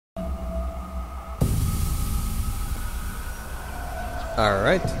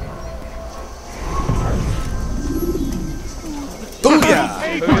Alright. Booyah!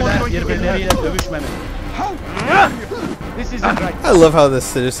 This isn't right. I love how the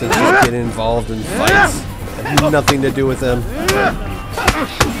citizens just get involved in fights that have nothing to do with them. And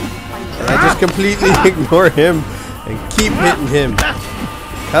I just completely ignore him and keep hitting him.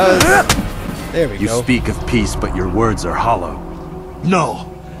 Cause there we go. You speak of peace, but your words are hollow.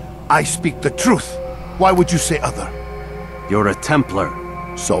 No, I speak the truth. Why would you say other? You're a Templar.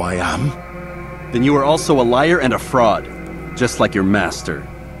 So I am. Then you are also a liar and a fraud, just like your master.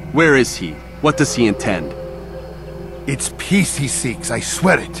 Where is he? What does he intend? It's peace he seeks, I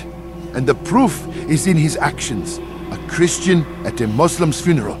swear it. And the proof is in his actions. A Christian at a Muslim's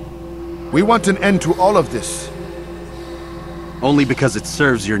funeral. We want an end to all of this. Only because it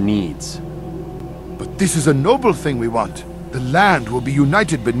serves your needs. But this is a noble thing we want. The land will be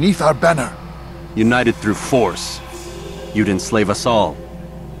united beneath our banner. United through force. You'd enslave us all.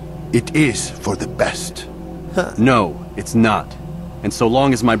 It is for the best. No, it's not. And so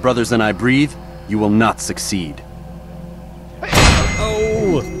long as my brothers and I breathe, you will not succeed.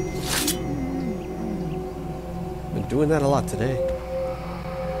 Oh! Been doing that a lot today.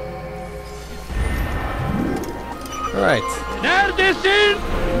 Alright.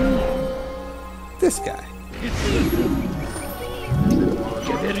 This guy.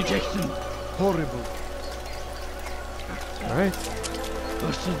 Gebereceksin. Horrible. Alright.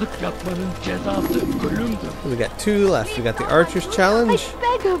 Hırsızlık yapmanın cezası ölümdür. We got two left. We got the Archer's Challenge I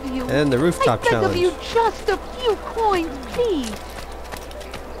beg of you. and the Rooftop I beg of you, Challenge, just a few coins, please.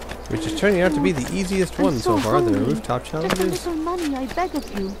 which is turning out to be the easiest one so far. The Rooftop Challenge Just a is. little money, I beg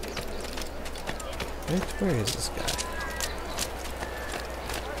of you. Right, where is this guy?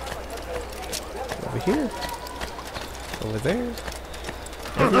 Over here? Over there?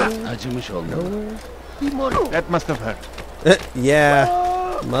 Acımış olmalı. Nowhere? That must have hurt. Yeah,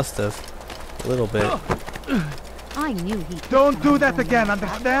 must have. A little bit. I knew he. Don't do that again,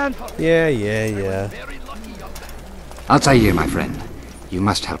 understand? Yeah. Altair, my friend, you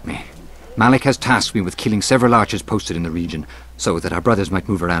must help me. Malik has tasked me with killing several archers posted in the region, so that our brothers might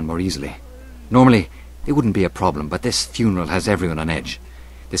move around more easily. Normally, it wouldn't be a problem, but this funeral has everyone on edge.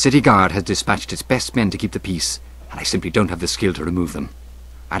 The city guard has dispatched its best men to keep the peace, and I simply don't have the skill to remove them.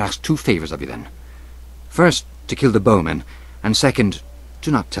 I'd ask two favors of you then. First, to kill the bowmen, and second,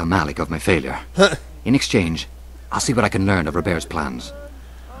 do not tell Malik of my failure. In exchange, I'll see what I can learn of Robert's plans.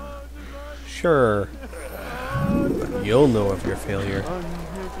 Sure. But you'll know of your failure.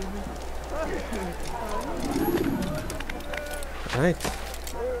 Right.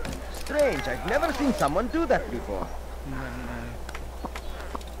 Strange, I've never seen someone do that before.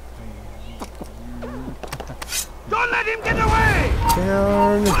 Don't let him get away!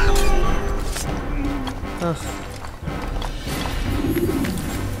 Down. Ugh.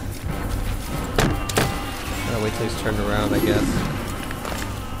 Gotta wait till he's turned around, I guess.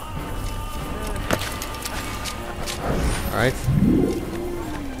 Alright.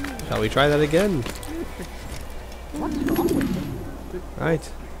 Shall we try that again?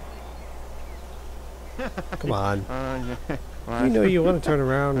 Right. Come on. You know you want to turn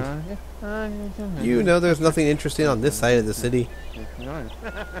around. You know there's nothing interesting on this side of the city.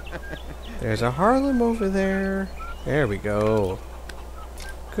 There's a Harlem over there. There we go.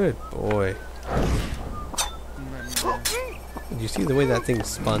 Good boy. Did you see the way that thing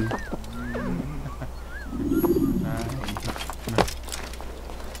spun?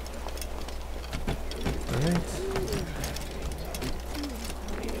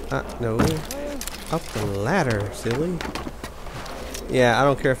 Alright. No. Up the ladder, silly. Yeah, I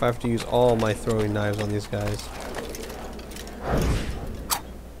don't care if I have to use all my throwing knives on these guys.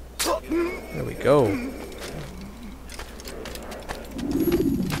 There we go.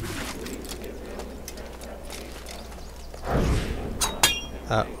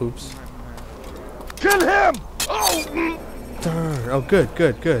 Oops. Kill him! Darn. Oh, good.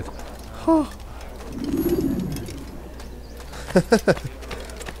 Oh.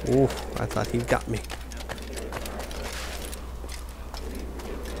 Ooh, I thought he got me.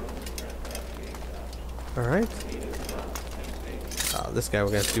 Alright. This guy we're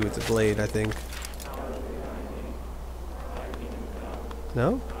gonna have to do with the blade, I think.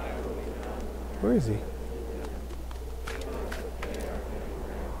 No? Where is he?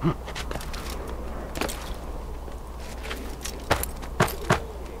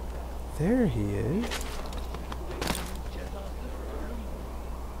 There he is.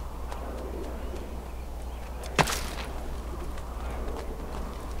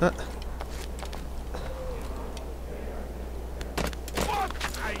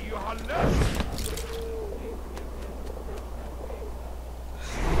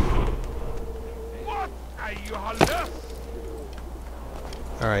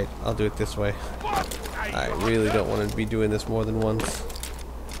 Alright, I'll do it this way. I really don't want to be doing this more than once.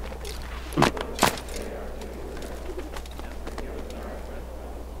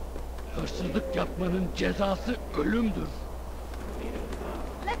 Hırsızlık yapmanın cezası ölümdür.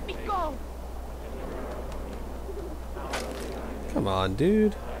 Let me go. Come on,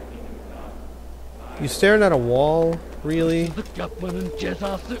 dude. You staring at a wall? Really? Hırsızlık yapmanın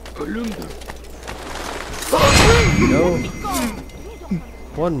cezası ölümdür. No.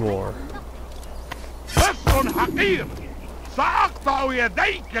 One more. لص حقير سأقطع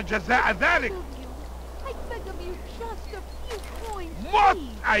يديك جزاء ذلك. I beg of you, just a few coins. موت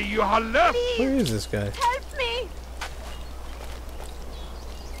Please. أيها اللص. Where is this guy? Help me.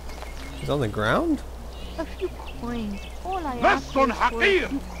 He's on the ground? A few coins. All I لص ask is for a حقير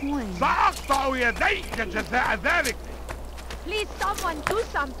few coins. سأقطع يديك جزاء ذلك. Please, someone do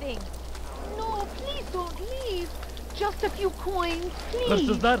something. No, please don't leave. Just a few coins, please.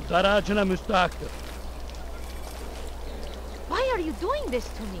 Hırsızlar dar ağacına müstahaktır. Why are you doing this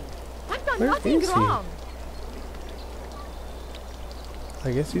to me? I've done Where nothing is he? wrong.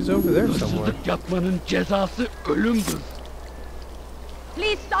 I guess he's over there somewhere. Hırsızlık yapmanın cezası ölümdür.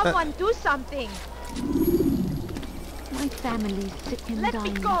 Please, someone do something. My family's sick and dying. Let me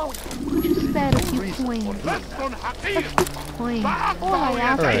go. Could you spare a few coins? لص حقير Coins. All I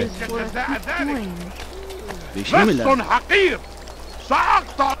ask Alright. is for a few coins. لص حقير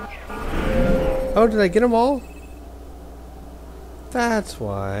سأقطع. Oh, did I get them all? That's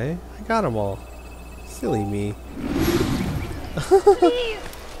why. I got them all. Silly me. Please,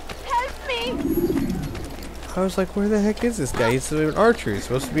 help me. I was like, where the heck is this guy? He's an archer. He's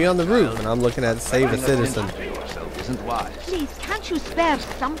supposed to be on the roof. And I'm looking at save a citizen. Please, can't you spare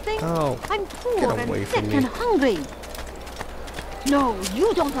something? Oh, I'm poor get away and from sick me. and hungry. No,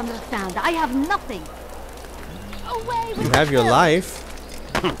 you don't understand. I have nothing. Away with You have your the life.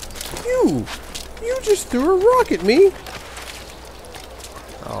 You just threw a rock at me.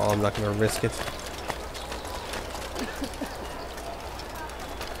 Oh, I'm not gonna risk it.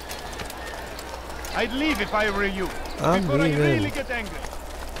 I'd leave if I were you. I'm Before I leaving. really get angry.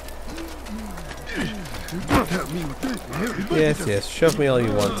 Yes, shove me all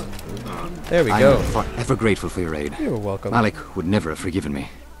you want. There we I'm go. forever grateful for your aid. You're welcome. Malik would never have forgiven me.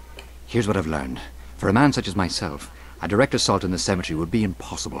 Here's what I've learned. For a man such as myself, a direct assault on the cemetery would be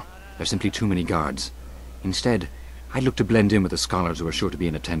impossible. There's simply too many guards. Instead, I'd look to blend in with the scholars who are sure to be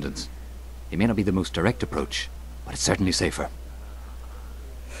in attendance. It may not be the most direct approach, but it's certainly safer.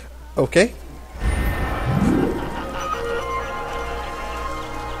 Okay.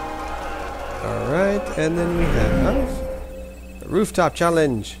 Alright, and then we have the rooftop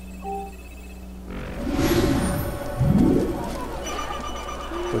challenge.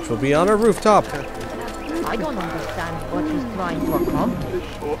 Which will be on a rooftop. I don't understand what he's trying to accomplish.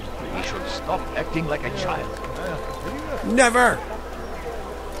 He should stop acting like a child. Never!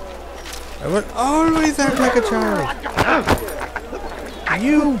 I would always act like a child.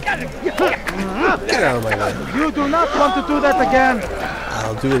 You! Get out of my way. You do not want to do that again.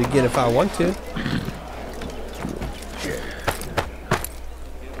 I'll do it again if I want to.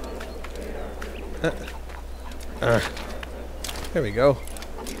 There we go.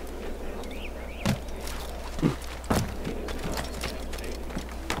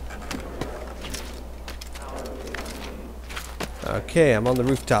 Okay, I'm on the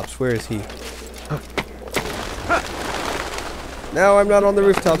rooftops. Where is he? No, I'm not on the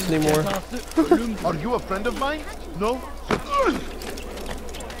rooftops anymore. Are you a friend of mine? No?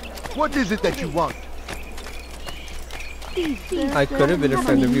 What is it that you want? I could have been a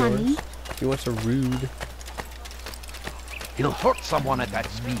friend of yours. You are so rude. He'll hurt someone at that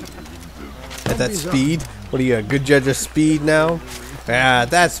speed. At that speed? What are you, a good judge of speed now? Yeah, at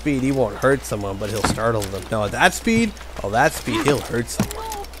that speed he won't hurt someone, but he'll startle them. No, at that speed? Oh, that speed, he'll hurt someone.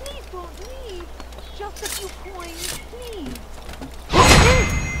 No, please don't leave. Just a few coins, please.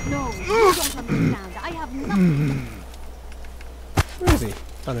 No, you don't understand. I have nothing. Where is he?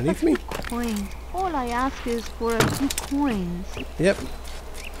 Underneath me? Coins. All I ask is for a few coins. Yep.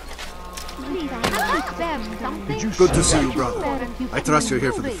 Please, can't you spare something? Good to see you, brother. Spare a few I trust you're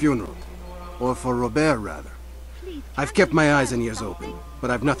here coins. for the funeral. Or for Robert, rather. I've kept my eyes and ears open, but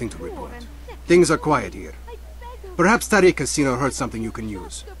I've nothing to report. Things are quiet here. Perhaps Tariq has seen or heard something you can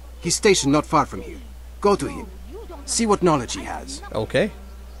use. He's stationed not far from here. Go to him. See what knowledge he has. Okay.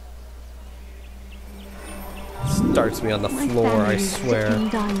 Starts me on the My floor, I family is sick swear.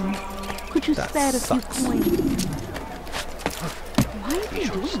 and dying. Could you That spare a few sucks. coins? Why is he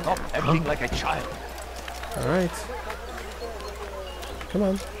doing Stop acting like a child. Alright. Come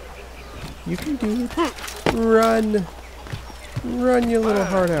on. You can do it. Run. Run your little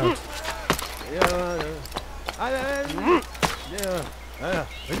heart out.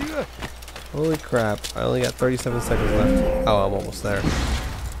 Holy crap, I only got 37 seconds left. Oh, I'm almost there.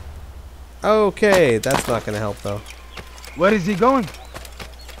 Okay, that's not gonna help though. Where is he going?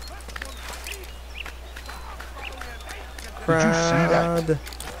 Crowd.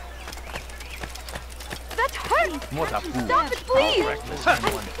 That hurts! What a fool. Stop it, please!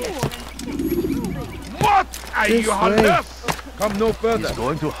 What? This way. Come no further. He's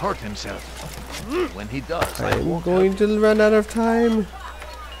going to hurt himself. When he does, I'm going to run out of time.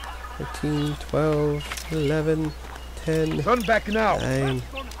 13, 12, 11, 10, Turn back now. 9,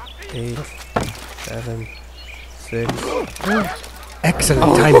 8, 7, 6.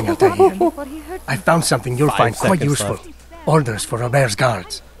 Excellent timing, Altair. But he hurt I found something you'll 5 find quite seconds useful. left. Orders for Robert's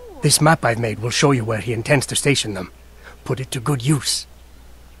guards. This map I've made will show you where he intends to station them. Put it to good use.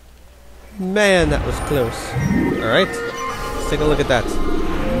 Man, that was close. Alright, let's take a look at that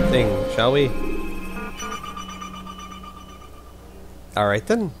thing, shall we? Alright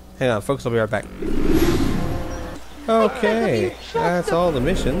then. Hang on, folks, I'll be right back. Okay, that's all the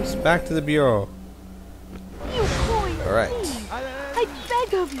missions. Back to the Bureau. you coins. Alright. I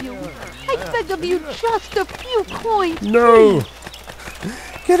beg of you. I beg of you just a few coins. No!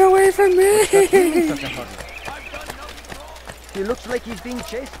 Get away from me! He looks like he's being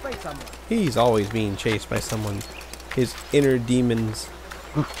chased by someone. He's always being chased by someone. His inner demons.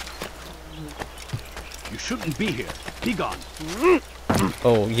 You shouldn't be here. Be gone.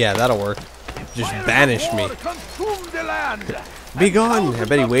 Oh, yeah, that'll work. Just banish me. Consume the land. Be gone! I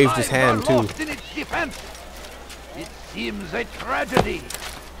bet he waved his hand, too. In its defense. It seems a tragedy,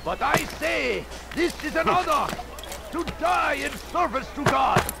 but I say this is an honor to die in service to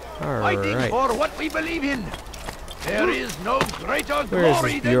God, fighting Alright. for what we believe in. There is no greater Where is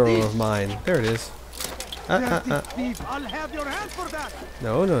glory this than Bureau this. of mine? There it is. I'll have your hand for that.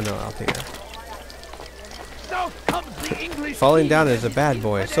 No, I'll take it. South comes the English. Falling down is a bad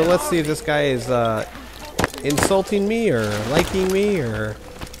boy. So let's see if this guy is insulting me or liking me or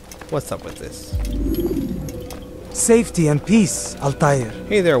what's up with this. Safety and peace, Altair.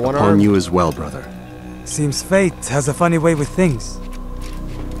 Hey there, one On arm. you as well, brother. Seems fate has a funny way with things.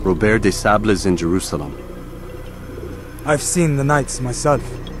 Robert de Sable is in Jerusalem. I've seen the knights myself.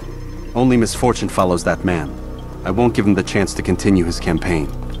 Only misfortune follows that man. I won't give him the chance to continue his campaign.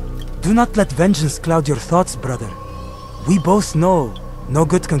 Do not let vengeance cloud your thoughts, brother. We both know no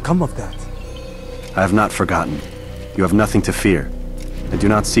good can come of that. I have not forgotten. You have nothing to fear. I do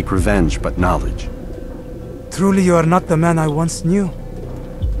not seek revenge, but knowledge. Truly you are not the man I once knew.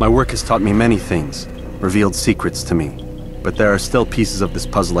 My work has taught me many things, revealed secrets to me. But there are still pieces of this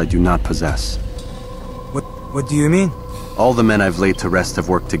puzzle I do not possess. What do you mean? All the men I've laid to rest have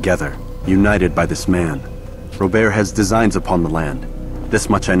worked together, united by this man. Robert has designs upon the land. This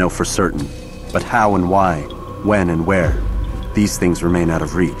much I know for certain. But how and why, when and where, these things remain out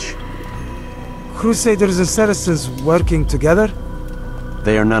of reach. Crusaders and Saracens working together?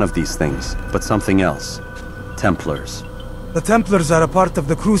 They are none of these things, but something else. Templars. The Templars are a part of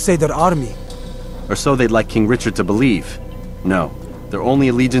the Crusader army. Or so they'd like King Richard to believe. No, their only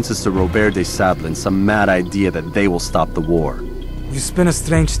allegiance is to Robert de Sable and some mad idea that they will stop the war. You spin a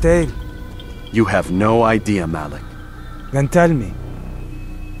strange tale. You have no idea, Malik. Then tell me.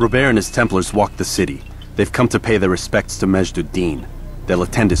 Robert and his Templars walk the city. They've come to pay their respects to Majd-ud-Din. They'll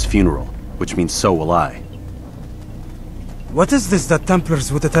attend his funeral, which means so will I. What is this that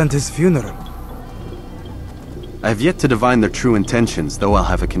Templars would attend his funeral? I have yet to divine their true intentions, though I'll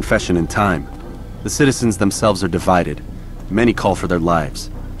have a confession in time. The citizens themselves are divided. Many call for their lives.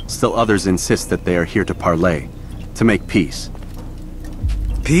 Still others insist that they are here to parley, to make peace.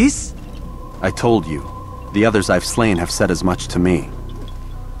 Peace? I told you. The others I've slain have said as much to me.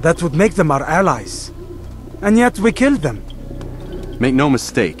 That would make them our allies. And yet we killed them. Make no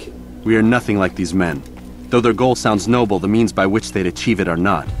mistake, we are nothing like these men. Though their goal sounds noble, the means by which they'd achieve it are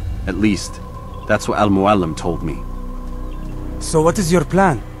not. At least, that's what Al-Mualim told me. So what is your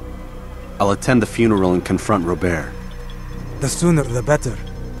plan? I'll attend the funeral and confront Robert. The sooner the better.